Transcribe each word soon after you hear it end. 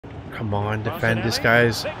Come on, defend this,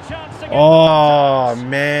 guys. Oh,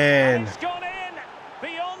 man.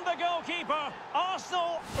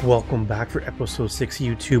 Welcome back for episode 6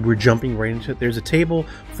 YouTube. We're jumping right into it. There's a table,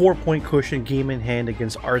 4-point cushion, game in hand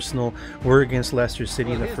against Arsenal. We're against Leicester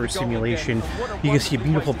City in the first simulation. You can see a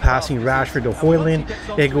beautiful passing Rashford to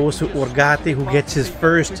Højlund. It goes to Ugarte, who gets his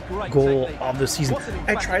first goal of the season.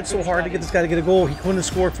 I tried so hard to get this guy to get a goal. He couldn't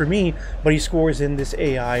score for me, but he scores in this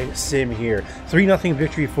AI sim here. 3-0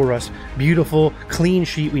 victory for us. Beautiful, clean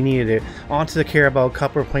sheet. We needed it. On to the Carabao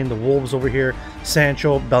Cup. We're playing the Wolves over here.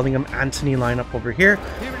 Sancho, Bellingham, Anthony lineup over here.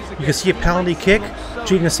 You can see a penalty kick.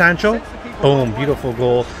 Jude and Sancho. Boom. Beautiful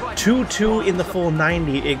goal. 2-2 in the full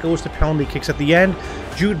 90. It goes to penalty kicks at the end.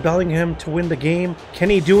 Jude Bellingham to win the game. Can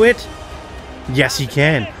he do it? Yes, he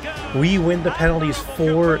can. We win the penalties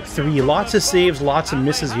 4-3. Lots of saves, lots of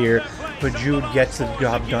misses here. But Jude gets the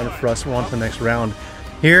job done for us. We're on to the next round.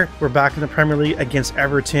 Here, we're back in the Premier League against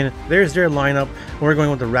Everton. There's their lineup. We're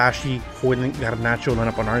going with the Rashford, Højlund, Garnacho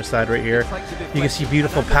lineup on our side right here. You can see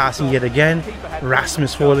beautiful passing yet again.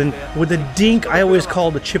 Rasmus Højlund with a dink. I always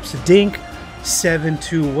call the chips a dink.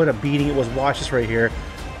 7-2. What a beating it was. Watch this right here.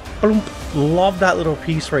 Boom. Love that little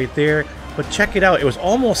piece right there. But check it out. It was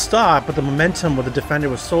almost stopped, but the momentum with the defender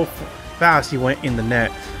was so fast he went in the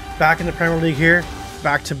net. Back in the Premier League here.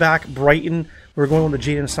 Back-to-back. Brighton. We're going with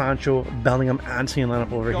the Jadon Sancho, Bellingham, Anthony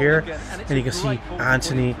lineup over here. And you can see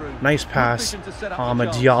Anthony, nice pass.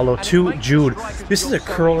 Diallo to Jude. This is a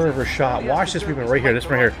curler of a shot. Watch this movement right here. This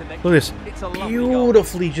right here. Look at this.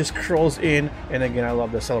 Beautifully just curls in. And again, I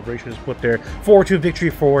love the celebration is put there. 4-2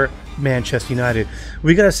 victory for Manchester United.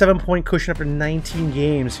 We got a 7-point cushion after 19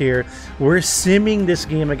 games here. We're simming this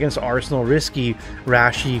game against Arsenal. Risky.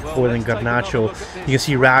 Rashford, Højlund, Garnacho. You can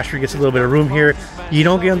see Rashford gets a little bit of room here. You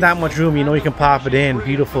don't give him that much room. You know you can pop it in.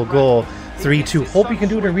 Beautiful goal. 3-2. Hope you can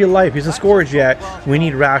do it in real life. He hasn't scored yet. We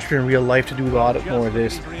need Rashford in real life to do a lot more of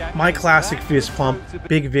this. My classic fist pump.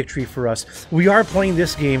 Big victory for us. We are playing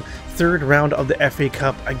this game, 3rd round of the FA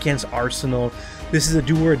Cup against Arsenal. This is a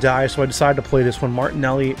do or die, so I decided to play this one.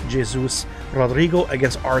 Martinelli, Jesus, Rodrigo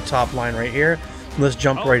against our top line right here. Let's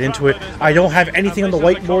jump right into it. I don't have anything on the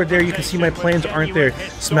whiteboard there. You can see my plans aren't there.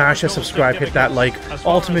 Smash that subscribe, hit that like.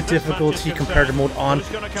 Ultimate difficulty, comparative mode on.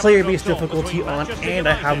 Player-based difficulty on. And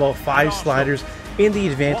I have about 5 sliders in the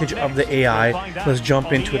advantage of the AI. Let's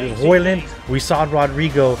jump into it. Højlund. We saw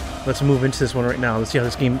Rodrigo. Let's move into this one right now. Let's see how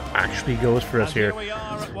this game actually goes for us here.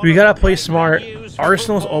 We gotta play smart.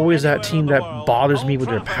 Arsenal's always that team that bothers me with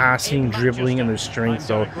their passing, dribbling, and their strength.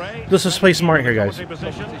 So let's just play smart here, guys.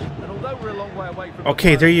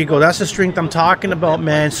 Okay, there you go. That's the strength I'm talking about,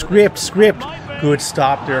 man. Script. Good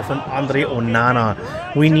stop there from Andre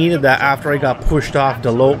Onana. We needed that after I got pushed off.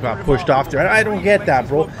 Dalot got pushed off there. I don't get that,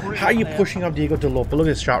 bro. How are you pushing up Diego Dalot? But look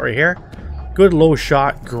at this shot right here. Good low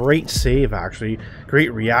shot. Great save, actually.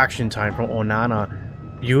 Great reaction time from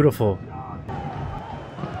Onana. Beautiful.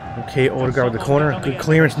 Okay, Odegaard with the corner. Good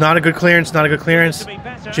clearance. Not a good clearance. Not a good clearance.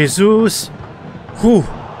 Jesus. Whew.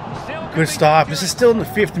 Good stop. This is still in the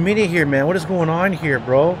 5th minute here, man. What is going on here,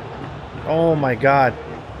 bro? Oh, my God.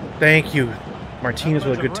 Thank you. Martinez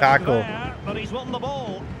with a good tackle.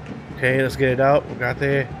 Okay, let's get it out. We got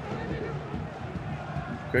there.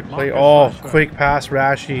 Good play. Oh, quick pass,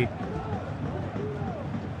 Rashford.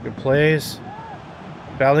 Good plays.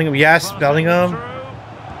 Bellingham. Yes, Bellingham.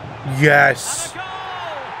 Yes.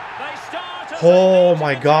 Oh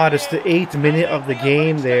my God, it's the 8th minute of the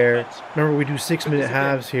game there. Remember, we do 6-minute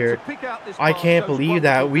halves here. I can't believe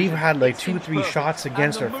that. We've had like 2-3 shots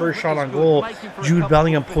against our first shot on goal. Jude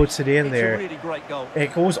Bellingham puts it in there.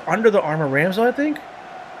 It goes under the arm of Ramsdale, I think?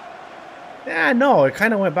 Yeah, no, it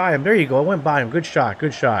kind of went by him. There you go, it went by him. Good shot,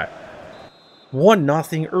 good shot.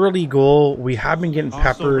 1-0, early goal. We have been getting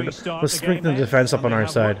peppered. Let's strengthen the defense up on our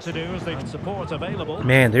side.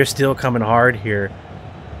 Man, they're still coming hard here.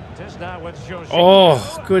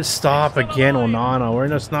 Oh, good stop again, Onana. We're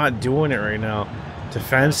just not doing it right now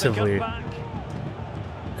defensively.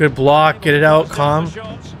 Good block. Get it out. Calm.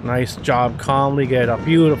 Nice job. Calmly get it up.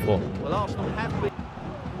 Beautiful.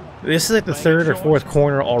 This is like the 3rd or 4th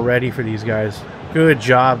corner already for these guys. Good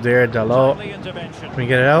job there, Dalot. Can we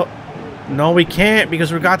get it out? No, we can't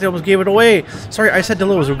because Ugarte almost gave it away. Sorry, I said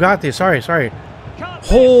Dalot. It was Ugarte. Sorry.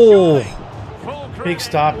 Oh, big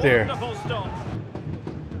stop there.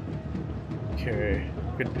 Okay,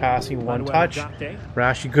 good passing, one touch.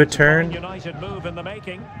 Rashford, good turn.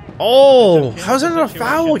 Oh, how's that a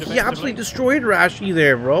foul? He absolutely destroyed Rashford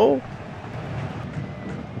there, bro.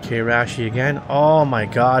 Okay, Rashford again. Oh my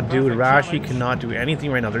God, dude, Rashford cannot do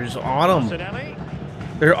anything right now. They're on him.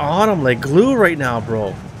 They're on him like glue right now,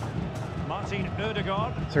 bro.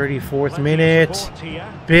 34th minute.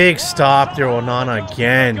 Big stop there, Onana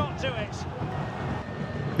again.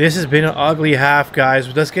 This has been an ugly half, guys.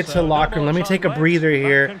 Let's get to the locker room. Let me take a breather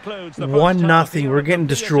here. 1-0. We're getting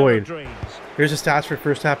destroyed. Here's the stats for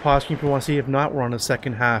first half. Pause if you want to see. If not, we're on the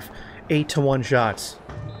second half. 8-1 shots.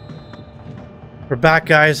 We're back,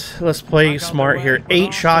 guys. Let's play smart here.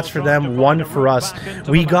 8 shots for them, 1 for us.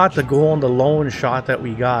 We got the goal on the lone shot that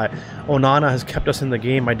we got. Onana has kept us in the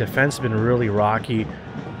game. My defense has been really rocky.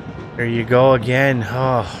 There you go again.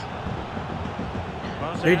 Oh.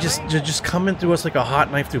 They're just coming through us like a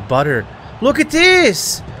hot knife through butter. Look at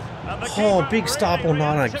this! Oh, big stop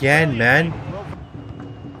Onana again, man.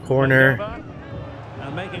 Corner.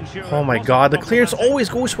 Oh my god, the clearance always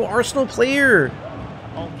goes to an Arsenal player.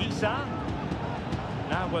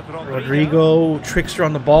 Rodrigo, trickster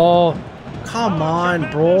on the ball. Come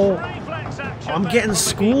on, bro. I'm getting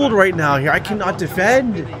schooled right now here. I cannot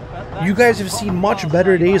defend. You guys have seen much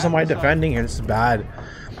better days on my defending, and it's bad.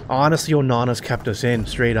 Honestly, Onana's kept us in,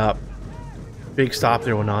 straight up. Big stop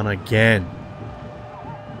there, Onana again.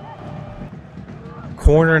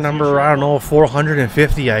 Corner number, I don't know,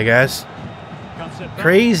 450, I guess.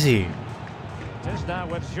 Crazy.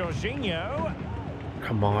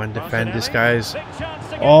 Come on, defend this, guys.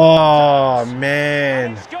 Oh,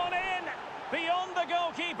 man.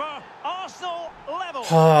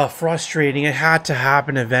 Oh, frustrating. It had to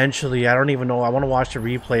happen eventually. I don't even know. I want to watch the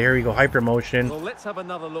replay. Here we go. Hyper motion. Well, let's have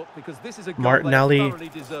another look because this is a goal Martinelli.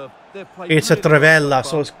 It's a Travella,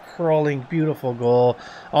 so it's curling. Beautiful goal.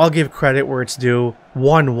 I'll give credit where it's due.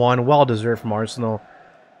 1-1. Well deserved from Arsenal.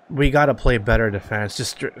 We got to play better defense.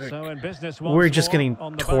 We're just getting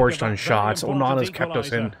torched on shots. Onana's kept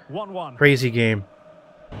us in. Crazy game.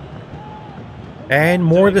 And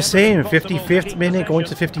more of the same. 55th minute going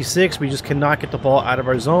to 56. We just cannot get the ball out of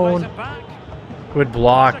our zone. Good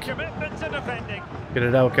block. Get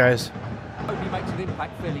it out, guys.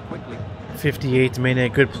 58th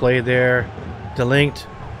minute. Good play there. Delinked.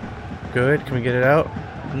 Good. Can we get it out?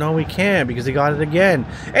 No, we can't because they got it again.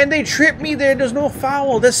 And they tripped me there. There's no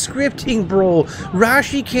foul. That's scripting, bro.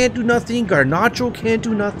 Rashi can't do nothing. Garnacho can't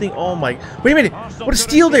do nothing. Oh my. Wait a minute. What a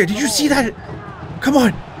steal there. Did you see that? Come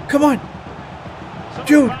on. Come on.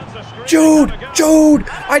 Jude. Jude. Jude.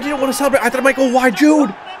 I didn't want to celebrate. I thought I might go wide.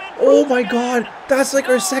 Jude. Oh my god. That's like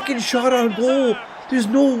our second shot on goal. There's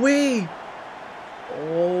no way.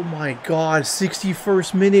 Oh my god,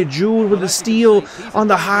 61st minute, Jude with a steal on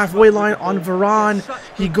the halfway line on Varane.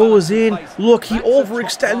 He goes in. Look, he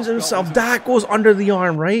overextends himself. That goes under the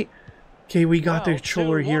arm, right? Okay, we got the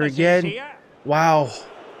controller here again. Wow.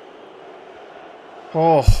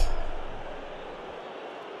 Oh.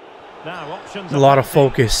 A lot of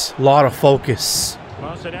focus. A lot of focus.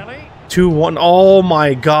 2-1. Oh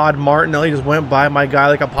my god, Martinelli just went by my guy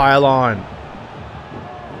like a pylon.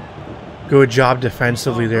 Good job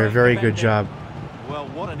defensively there. Very good job.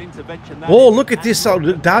 Oh, look at this.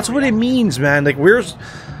 That's what it means, man. Like,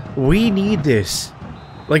 we need this.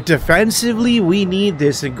 Like, defensively, we need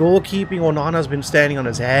this. And goalkeeping, Onana's been standing on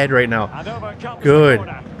his head right now. Good.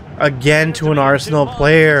 Again to an Arsenal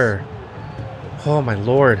player. Oh, my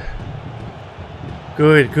lord.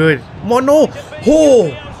 Good, good. Oh, no.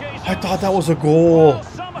 Oh, I thought that was a goal.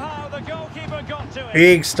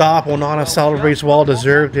 Big stop. Onana celebrates, well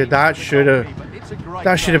deserved it. That should have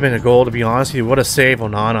been a goal, to be honest with you. What a save,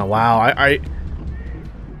 Onana. Wow.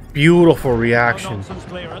 Beautiful reaction.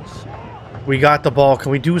 We got the ball. Can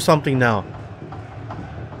we do something now?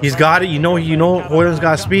 He's got it. You know Hoyland's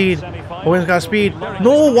got speed. Hoyland's got speed.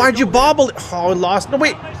 No, why'd you bobble it? Oh, it lost. No,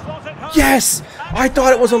 wait. Yes! I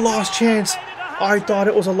thought it was a lost chance. I thought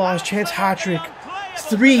it was a lost chance. Hat-trick.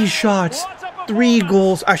 3 shots. 3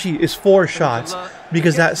 goals. Actually, it's 4 shots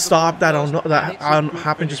because that stop that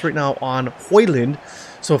happened just right now on Hoyland.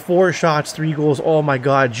 So 4 shots, 3 goals. Oh my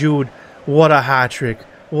God, Jude! What a hat trick!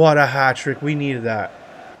 What a hat trick! We needed that.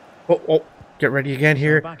 Oh, get ready again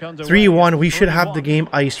here. 3-1. We should have the game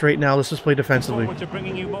iced right now. Let's just play defensively. Good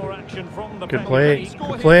play.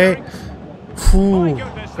 Good play. Whew,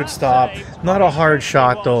 good stop. Not a hard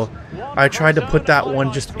shot though. I tried to put that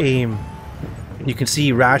one just aim. You can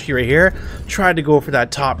see Rashi right here tried to go for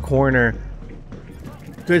that top corner.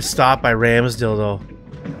 Good stop by Ramsdale though.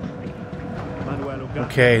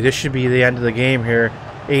 Okay, this should be the end of the game here.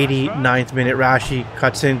 89th minute, Rashi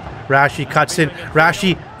cuts in. Rashi cuts in.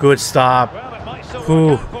 Rashi, good stop.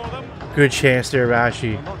 Whew, good chance there,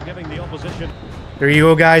 Rashi. There you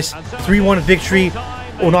go, guys. 3-1 victory.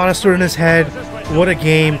 Onana stood in his head. What a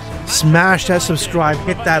game. Smash that subscribe,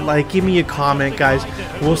 hit that like, give me a comment, guys.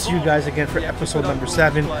 We'll see you guys again for episode number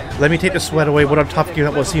 7. Let me take the sweat away. What a tough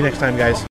game. We'll see you next time, guys.